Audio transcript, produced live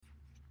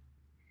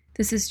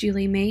This is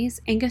Julie Mays,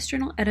 Angus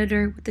Journal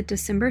editor with the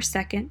December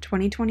 2nd,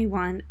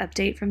 2021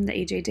 update from the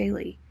AJ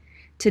Daily.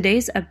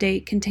 Today's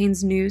update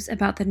contains news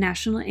about the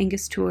National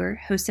Angus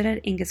Tour hosted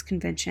at Angus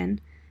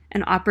Convention,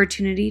 an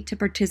opportunity to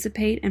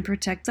participate in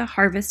Protect the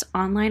Harvest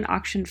online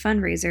auction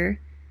fundraiser,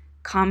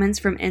 comments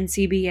from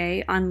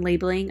NCBA on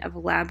labeling of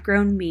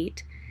lab-grown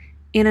meat,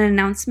 and an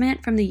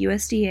announcement from the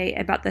USDA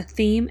about the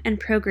theme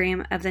and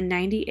program of the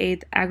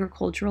 98th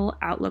Agricultural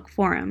Outlook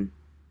Forum.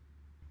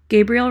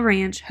 Gabriel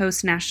Ranch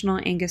hosts National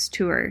Angus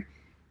Tour,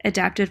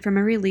 adapted from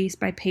a release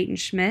by Peyton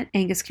Schmidt,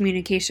 Angus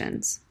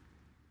Communications.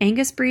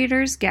 Angus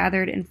breeders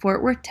gathered in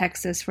Fort Worth,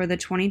 Texas for the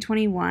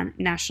 2021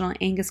 National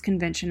Angus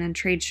Convention and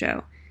Trade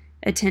Show.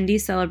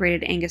 Attendees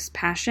celebrated Angus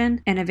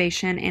passion,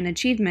 innovation, and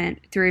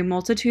achievement through a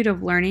multitude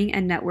of learning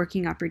and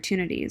networking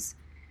opportunities.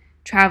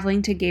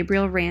 Traveling to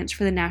Gabriel Ranch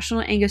for the National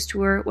Angus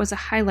Tour was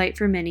a highlight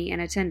for many in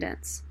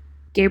attendance.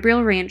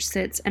 Gabriel Ranch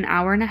sits an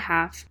hour and a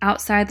half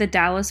outside the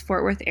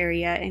Dallas-Fort Worth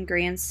area in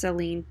Grand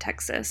Saline,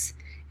 Texas,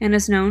 and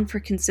is known for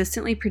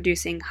consistently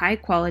producing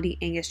high-quality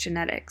Angus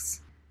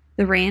genetics.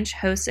 The ranch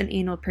hosts an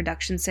annual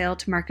production sale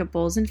to market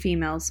bulls and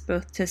females,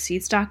 both to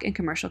seedstock and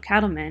commercial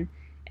cattlemen,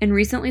 and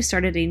recently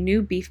started a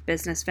new beef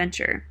business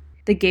venture.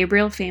 The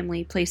Gabriel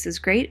family places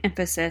great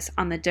emphasis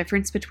on the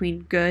difference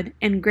between good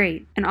and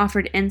great and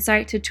offered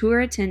insight to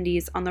tour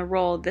attendees on the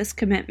role this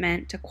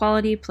commitment to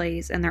quality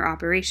plays in their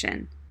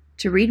operation.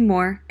 To read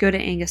more, go to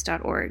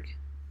angus.org.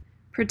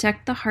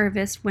 Protect the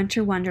Harvest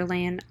Winter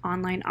Wonderland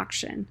online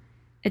auction,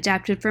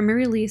 adapted from a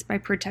release by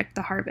Protect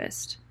the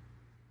Harvest.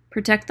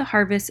 Protect the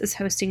Harvest is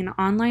hosting an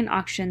online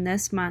auction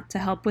this month to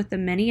help with the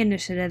many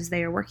initiatives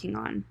they are working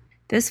on.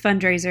 This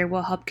fundraiser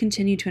will help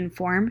continue to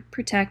inform,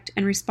 protect,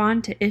 and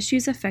respond to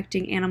issues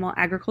affecting animal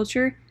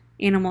agriculture,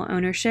 animal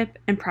ownership,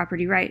 and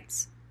property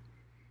rights.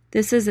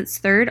 This is its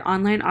third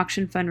online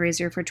auction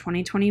fundraiser for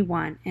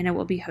 2021, and it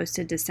will be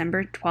hosted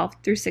December 12th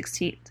through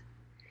 16th.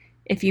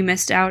 If you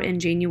missed out in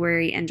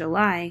January and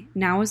July,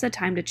 now is the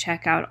time to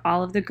check out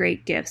all of the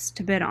great gifts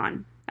to bid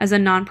on. As a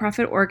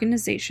nonprofit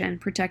organization,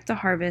 Protect the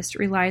Harvest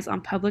relies on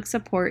public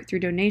support through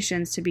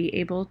donations to be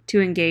able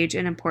to engage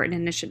in important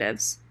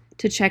initiatives.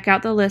 To check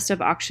out the list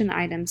of auction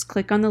items,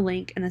 click on the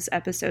link in this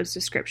episode's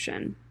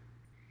description.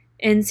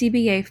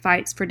 NCBA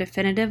fights for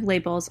definitive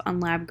labels on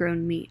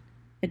lab-grown meat,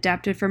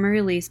 adapted from a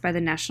release by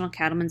the National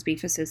Cattlemen's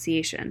Beef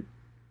Association.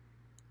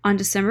 On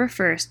December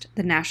 1st,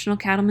 the National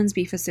Cattlemen's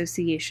Beef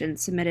Association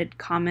submitted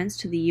comments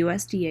to the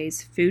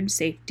USDA's Food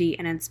Safety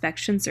and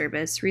Inspection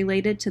Service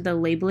related to the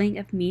labeling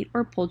of meat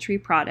or poultry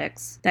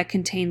products that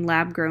contain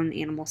lab-grown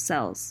animal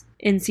cells.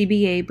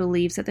 NCBA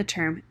believes that the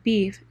term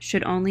beef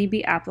should only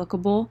be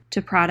applicable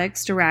to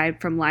products derived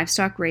from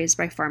livestock raised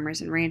by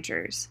farmers and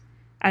ranchers.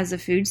 As the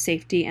Food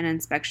Safety and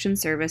Inspection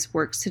Service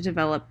works to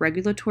develop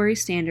regulatory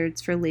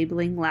standards for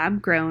labeling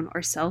lab-grown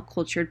or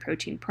cell-cultured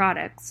protein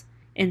products,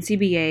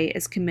 NCBA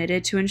is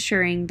committed to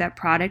ensuring that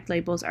product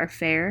labels are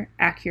fair,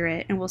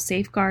 accurate, and will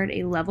safeguard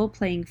a level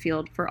playing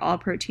field for all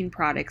protein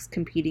products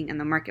competing in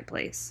the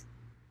marketplace.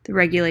 The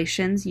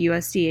regulations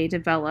USDA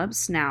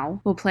develops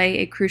now will play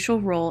a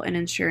crucial role in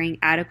ensuring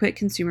adequate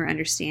consumer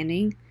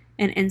understanding,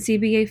 and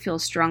NCBA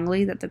feels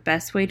strongly that the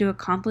best way to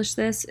accomplish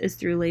this is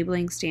through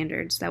labeling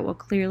standards that will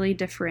clearly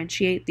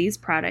differentiate these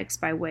products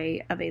by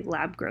way of a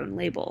lab-grown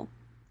label.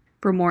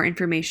 For more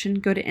information,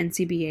 go to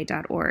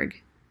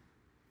ncba.org.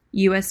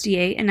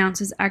 USDA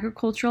announces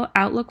Agricultural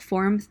Outlook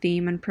Forum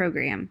theme and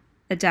program,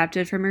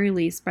 adapted from a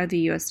release by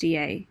the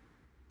USDA.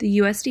 The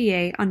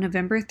USDA on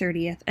November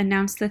 30th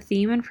announced the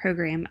theme and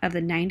program of the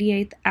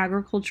 98th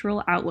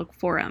Agricultural Outlook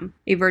Forum,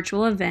 a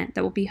virtual event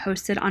that will be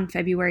hosted on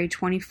February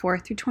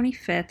 24th through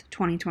 25th,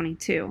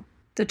 2022.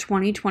 The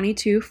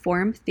 2022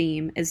 forum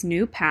theme is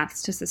New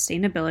Paths to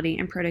Sustainability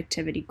and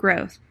Productivity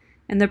Growth,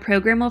 and the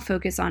program will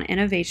focus on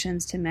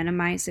innovations to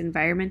minimize the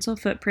environmental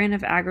footprint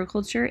of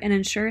agriculture and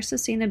ensure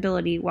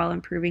sustainability while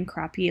improving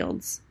crop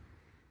yields.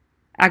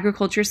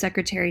 Agriculture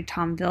Secretary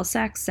Tom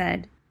Vilsack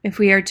said, "If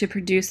we are to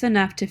produce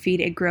enough to feed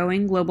a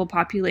growing global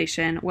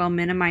population while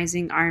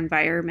minimizing our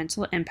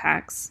environmental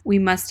impacts, we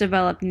must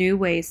develop new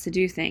ways to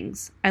do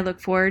things. I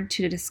look forward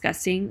to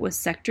discussing with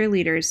sector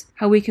leaders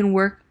how we can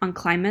work on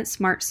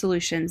climate-smart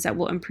solutions that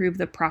will improve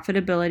the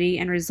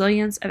profitability and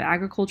resilience of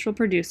agricultural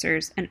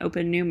producers and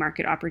open new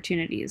market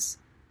opportunities."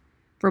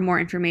 For more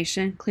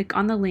information, click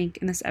on the link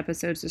in this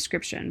episode's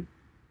description.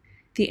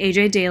 The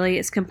AJ Daily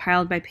is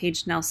compiled by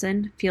Paige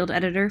Nelson, field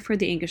editor for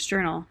the Angus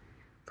Journal.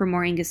 For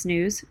more Angus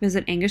news,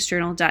 visit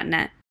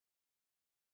angusjournal.net.